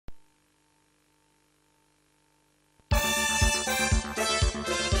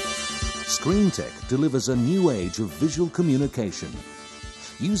Screentech delivers a new age of visual communication.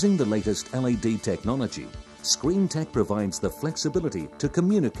 Using the latest LED technology, Screentech provides the flexibility to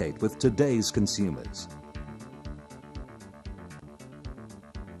communicate with today's consumers.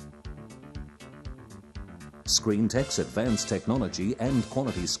 Screentech's advanced technology and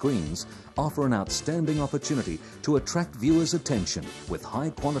quality screens offer an outstanding opportunity to attract viewers' attention with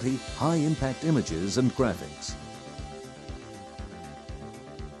high-quality, high-impact images and graphics.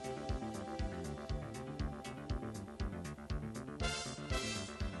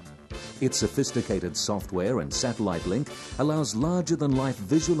 Its sophisticated software and satellite link allows larger-than-life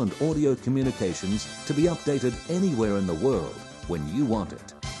visual and audio communications to be updated anywhere in the world when you want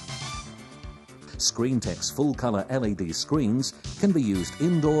it. Screentech's full-colour LED screens can be used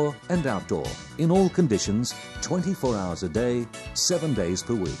indoor and outdoor in all conditions 24 hours a day, 7 days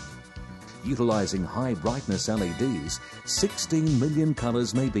per week. Utilising high-brightness LEDs, 16 million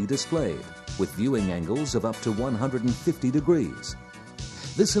colours may be displayed, with viewing angles of up to 150 degrees.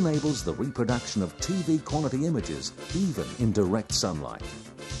 This enables the reproduction of TV-quality images even in direct sunlight.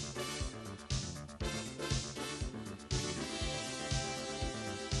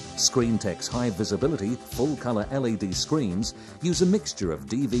 Screentech's high-visibility, full-colour LED screens use a mixture of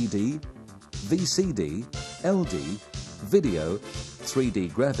DVD, VCD, LD, video,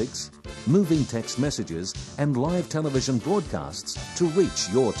 3D graphics, moving text messages and live television broadcasts to reach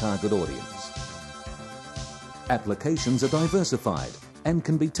your target audience. Applications are diversified and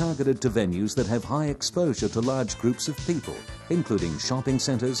can be targeted to venues that have high exposure to large groups of people, including shopping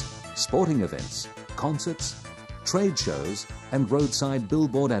centres, sporting events, concerts, trade shows and roadside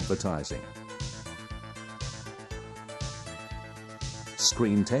billboard advertising.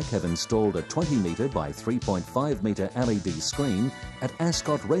 Screentech have installed a 20-metre by 3.5-metre LED screen at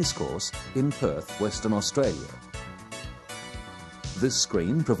Ascot Racecourse in Perth, Western Australia. This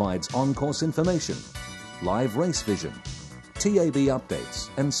screen provides on-course information, live race vision, TAB updates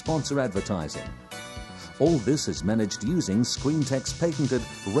and sponsor advertising. All this is managed using Screentech's patented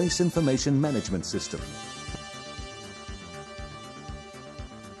Race Information Management System.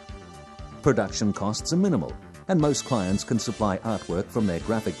 Production costs are minimal, and most clients can supply artwork from their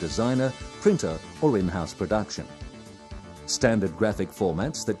graphic designer, printer or in-house production. Standard graphic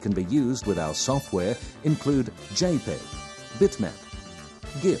formats that can be used with our software include JPEG,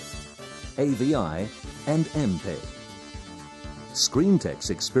 Bitmap, GIF, AVI and MPEG. Screentech's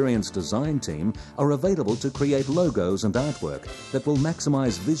experienced design team are available to create logos and artwork that will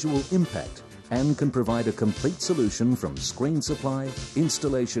maximize visual impact and can provide a complete solution from screen supply,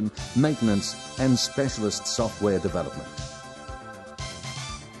 installation, maintenance and specialist software development.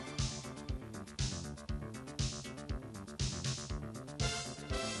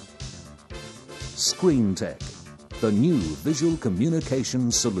 Screentech, the new visual communication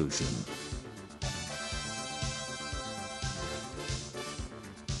solution.